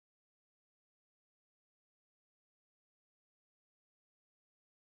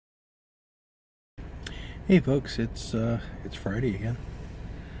Hey folks, it's Friday again.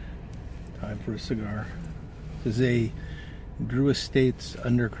 Time for a cigar. This is a Drew Estates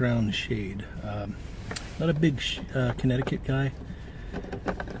Underground Shade. Not a big Connecticut guy.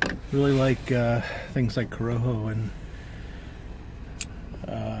 Really like things like Corojo and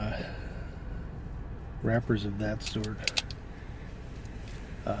wrappers of that sort.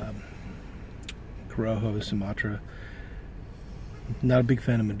 Corojo, Sumatra. Not a big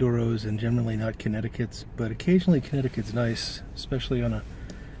fan of Maduros and generally not Connecticut's, but occasionally Connecticut's nice, especially on a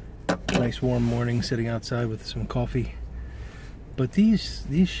nice warm morning sitting outside with some coffee. But these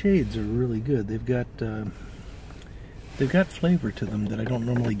shades are really good. They've got flavor to them that I don't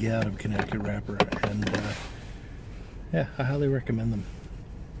normally get out of Connecticut wrapper, and yeah, I highly recommend them.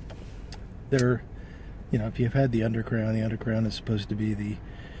 They're, you know, if you've had the Underground is supposed to be the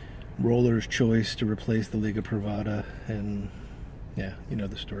roller's choice to replace the Liga Privada, and yeah, you know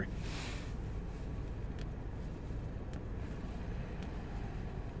the story.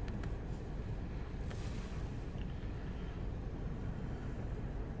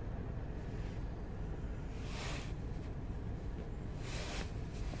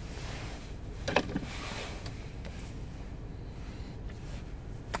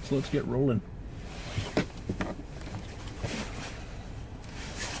 So let's get rolling.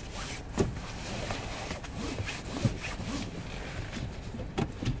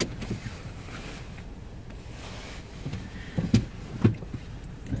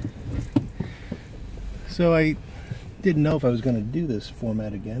 So I didn't know if I was going to do this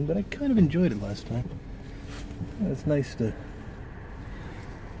format again, but I kind of enjoyed it last time. It's nice to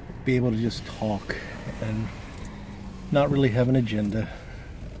be able to just talk and not really have an agenda.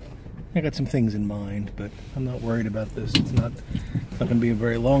 I got some things in mind, but I'm not worried about this. It's not going to be a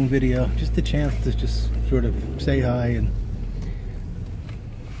very long video. Just a chance to just sort of say hi and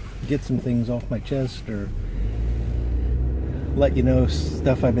get some things off my chest, or let you know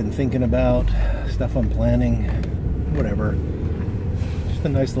stuff I've been thinking about, stuff I'm planning, whatever. Just a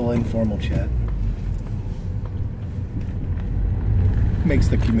nice little informal chat. Makes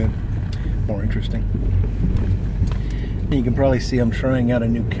the commute more interesting. And you can probably see I'm trying out a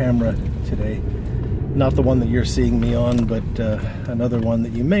new camera today. Not the one that you're seeing me on, but another one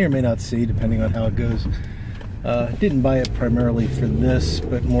that you may or may not see depending on how it goes. Didn't buy it primarily for this,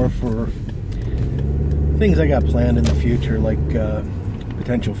 but more for things I got planned in the future, like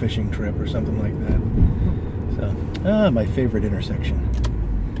potential fishing trip or something like that. So, my favorite intersection.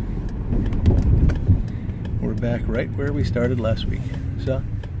 We're back right where we started last week. So,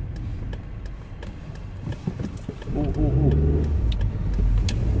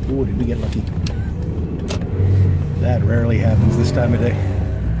 ooh, did we get lucky? That rarely happens this time of day.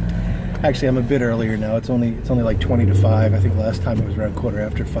 Actually, I'm a bit earlier now. It's only like 20 to 5. I think last time it was around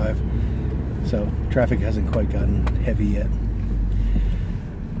 5:15. So traffic hasn't quite gotten heavy yet.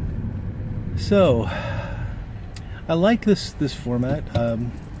 So I like this format.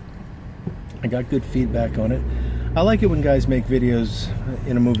 I got good feedback on it. I like it when guys make videos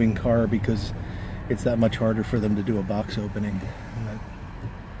in a moving car because it's that much harder for them to do a box opening.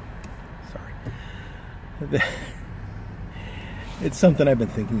 Sorry. It's something I've been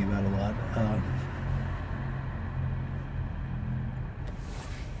thinking about a lot.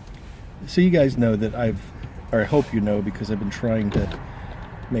 So you guys know that or I hope you know, because I've been trying to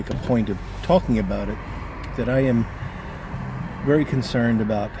make a point of talking about it, that I am very concerned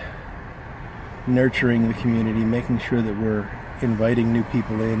about nurturing the community, making sure that we're inviting new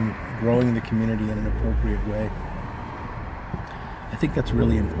people in, growing the community in an appropriate way. I think that's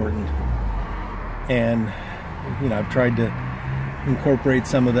really important. And, you know, I've tried to incorporate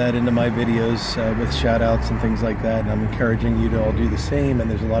some of that into my videos with shout outs and things like that, and I'm encouraging you to all do the same, and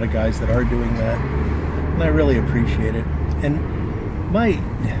there's a lot of guys that are doing that, and I really appreciate it. And my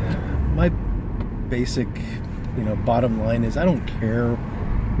basic, you know, bottom line is I don't care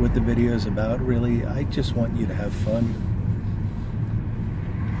what the video is about, really. I just want you to have fun.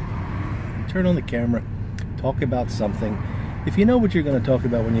 Turn on the camera, talk about something. If you know what you're going to talk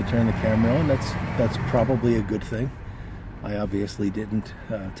about when you turn the camera on, that's probably a good thing. I obviously didn't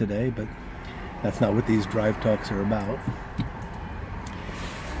today, but that's not what these drive talks are about.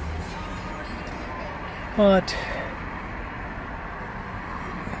 But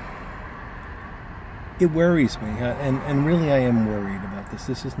it worries me, and really I am worried about this.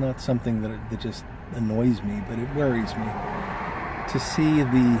 This is not something that just annoys me, but it worries me to see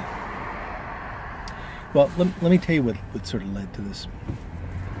the... Well, let me tell you what sort of led to this.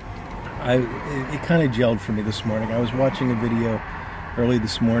 It kind of gelled for me this morning. I was watching a video early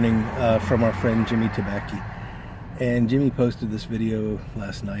this morning from our friend Jimmy Tabaki, And Jimmy posted this video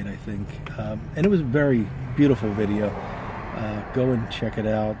last night, I think, and it was a very beautiful video. Go and check it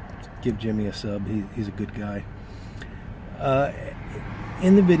out. Give Jimmy a sub. He's a good guy.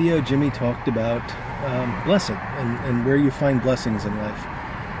 In the video, Jimmy talked about blessing and where you find blessings in life.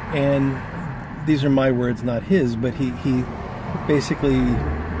 And these are my words, not his, but he basically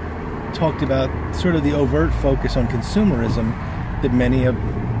talked about sort of the overt focus on consumerism that many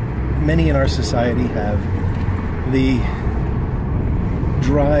in our society have. The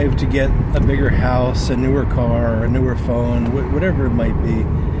drive to get a bigger house, a newer car, a newer phone, whatever it might be,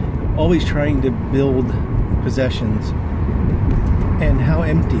 always trying to build possessions, and how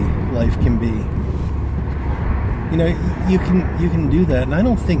empty life can be. You know, you can do that, and I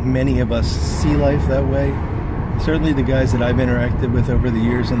don't think many of us see life that way. Certainly the guys that I've interacted with over the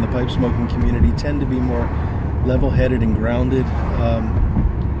years in the pipe smoking community tend to be more level-headed and grounded,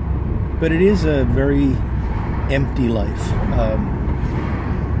 but it is a very empty life.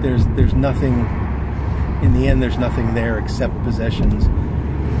 There's nothing, in the end, there's nothing there except possessions.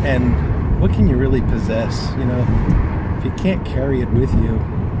 And what can you really possess, you know, if you can't carry it with you?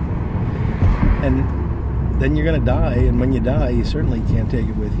 And then you're going to die, and when you die, you certainly can't take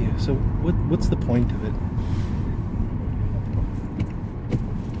it with you. So what's the point of it?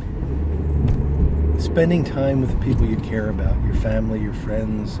 Spending time with the people you care about, your family, your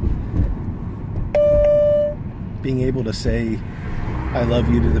friends, being able to say I love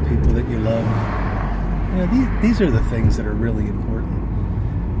you to the people that you love. You know, these are the things that are really important.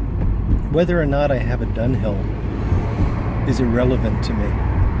 Whether or not I have a Dunhill is irrelevant to me.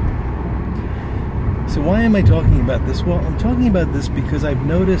 So why am I talking about this? Well, I'm talking about this because I've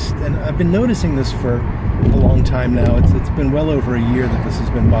noticed, and I've been noticing this for a long time now. It's been well over a year that this has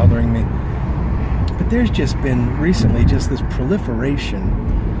been bothering me. But there's just been recently just this proliferation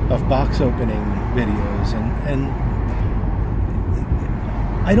of box opening videos, and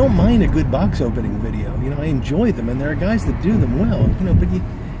I don't mind a good box opening video. You know, I enjoy them, and there are guys that do them well. You know, but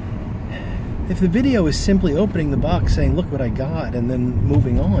if the video is simply opening the box, saying "Look what I got," and then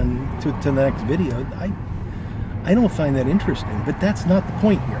moving on to the next video, I don't find that interesting. But that's not the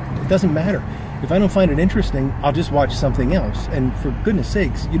point here. It doesn't matter. If I don't find it interesting, I'll just watch something else. And for goodness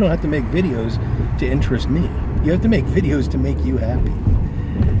sakes, you don't have to make videos to interest me. You have to make videos to make you happy.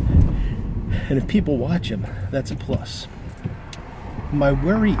 And if people watch them, that's a plus. My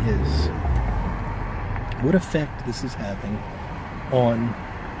worry is what effect this is having on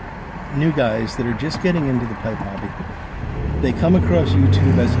new guys that are just getting into the pipe hobby. They come across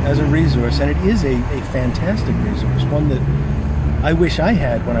YouTube as a resource, and it is a fantastic resource, one that I wish I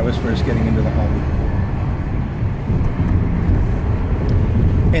had when I was first getting into the hobby.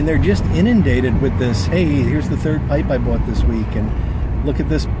 And they're just inundated with this, hey, here's the third pipe I bought this week, and look at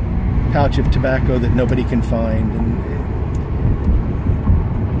this pouch of tobacco that nobody can find,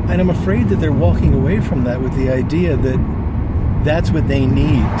 and I'm afraid that they're walking away from that with the idea that that's what they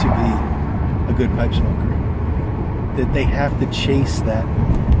need to be a good pipe smoker, that they have to chase that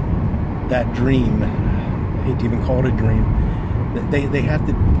dream. I hate to even call it a dream. That they have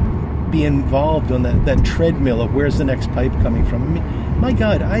to be involved on that treadmill of where's the next pipe coming from. I mean, my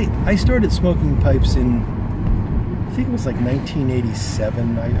God, I started smoking pipes in, I think it was like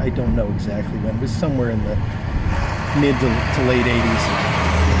 1987. I don't know exactly when. It was somewhere in the mid to late 80s.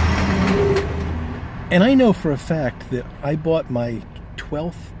 And I know for a fact that I bought my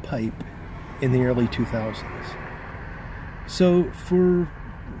 12th pipe in the early 2000s. So for,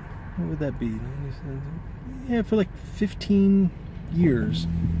 what would that be? Yeah, for like 15 years,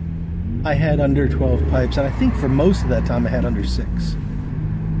 I had under 12 pipes. And I think for most of that time, I had under 6.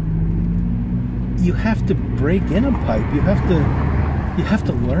 You have to break in a pipe. You have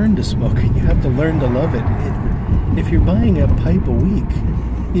to learn to smoke it. You have to learn to love it. If you're buying a pipe a week,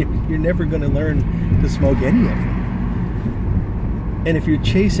 you're never going to learn to smoke any of them. And if you're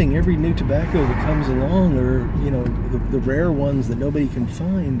chasing every new tobacco that comes along, or the rare ones that nobody can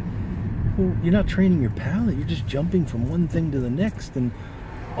find, well, you're not training your palate. You're just jumping from one thing to the next and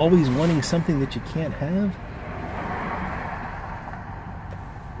always wanting something that you can't have.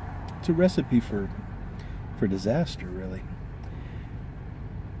 It's a recipe for disaster, really.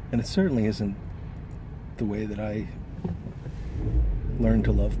 And it certainly isn't the way that I learned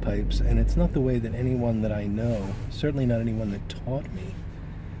to love pipes, and it's not the way that anyone that I know, certainly not anyone that taught me,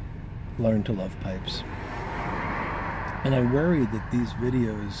 learned to love pipes. And I worry that these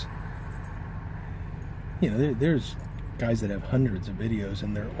videos, there's guys that have hundreds of videos,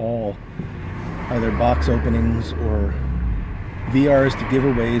 and they're all either box openings or VRs to give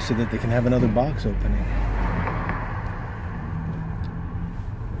away so that they can have another box opening.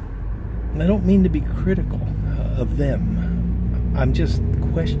 And I don't mean to be critical of them. I'm just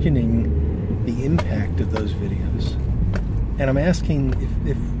questioning the impact of those videos. And I'm asking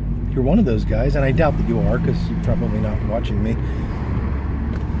if you're one of those guys, and I doubt that you are because you're probably not watching me,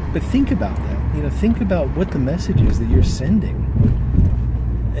 but think about that. You know, think about what the message is that you're sending.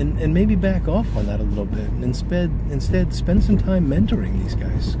 And maybe back off on that a little bit. And instead spend some time mentoring these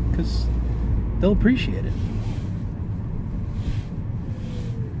guys because they'll appreciate it.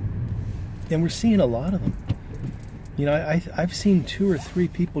 And we're seeing a lot of them. You know, I've seen 2 or 3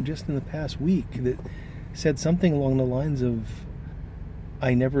 people just in the past week that said something along the lines of,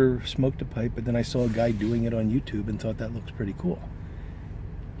 I never smoked a pipe, but then I saw a guy doing it on YouTube and thought that looks pretty cool.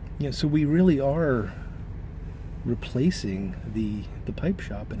 You know, so we really are replacing the pipe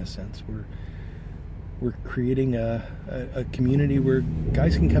shop in a sense. We're creating a community where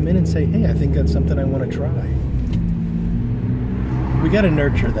guys can come in and say, hey, I think that's something I want to try. We got to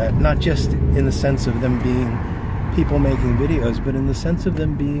nurture that, not just in the sense of them being people making videos, but in the sense of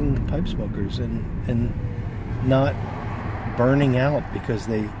them being pipe smokers and not burning out because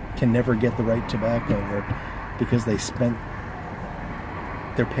they can never get the right tobacco or because they spent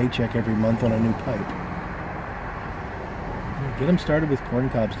their paycheck every month on a new pipe. Get them started with corn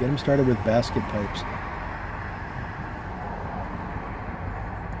cobs. Get them started with basket pipes.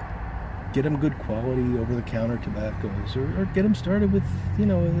 Get them good quality over-the-counter tobaccos, or get them started with, you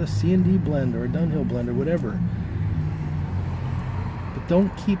know, a C&D blend or a Dunhill blend or whatever. But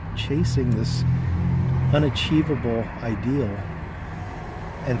don't keep chasing this unachievable ideal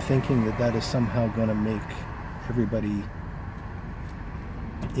and thinking that that is somehow going to make everybody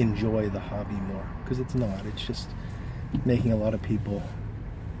enjoy the hobby more, because it's not. It's just making a lot of people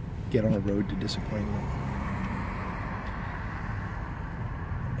get on a road to disappointment.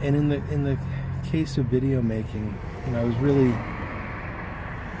 And in the case of video making, you know, I was really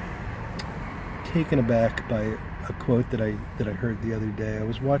taken aback by a quote that I heard the other day. I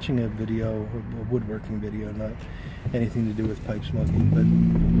was watching a video, a woodworking video, not anything to do with pipe smoking, but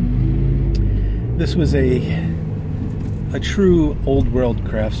this was a true old world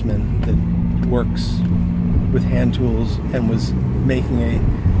craftsman that works with hand tools and was making a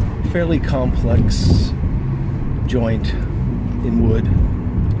fairly complex joint in wood,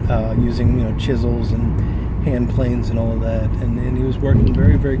 using, you know, chisels and hand planes and all of that, and he was working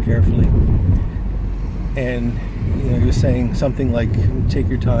very, very carefully. And you know, he was saying something like, take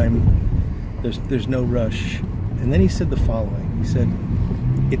your time, there's no rush. And then he said the following. He said,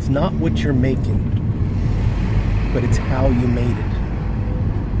 it's not what you're making, but it's how you made it.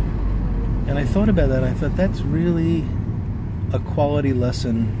 And I thought about that, and I thought that's really a quality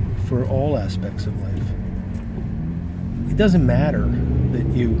lesson for all aspects of life. It doesn't matter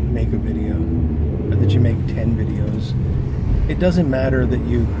that you make a video, or that you make 10 videos. It doesn't matter that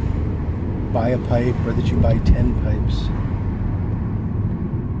you buy a pipe or that you buy 10 pipes.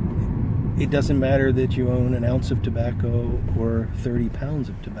 It doesn't matter that you own an ounce of tobacco or 30 pounds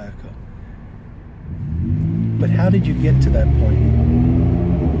of tobacco. But how did you get to that point?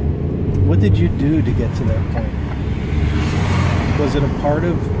 What did you do to get to that point? Was it a part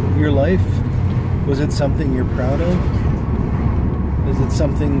of your life? Was it something you're proud of? Is it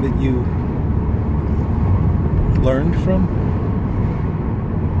something that you learned from?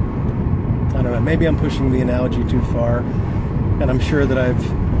 I don't know, maybe I'm pushing the analogy too far, and I'm sure that I've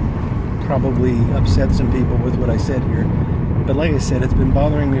probably upset some people with what I said here. But like I said, it's been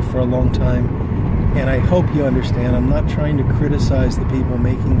bothering me for a long time, and I hope you understand. I'm not trying to criticize the people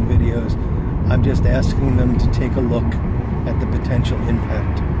making the videos. I'm just asking them to take a look at the potential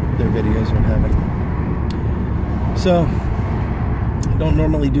impact their videos are having. So, I don't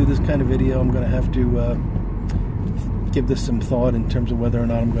normally do this kind of video. I'm going to have to give this some thought in terms of whether or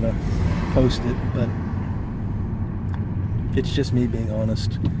not I'm going to post it, but it's just me being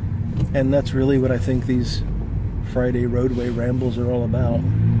honest. And that's really what I think these Friday Roadway rambles are all about.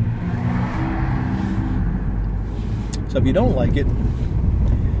 So if you don't like it,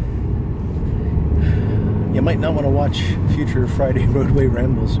 you might not want to watch future Friday Roadway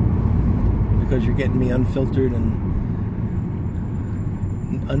rambles, because you're getting me unfiltered and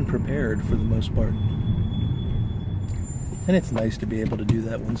unprepared for the most part. And it's nice to be able to do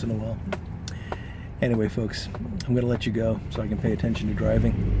that once in a while. Anyway, folks, I'm going to let you go so I can pay attention to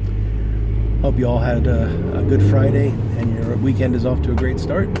driving. Hope you all had a good Friday and your weekend is off to a great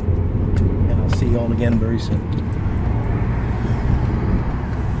start. And I'll see you all again very soon.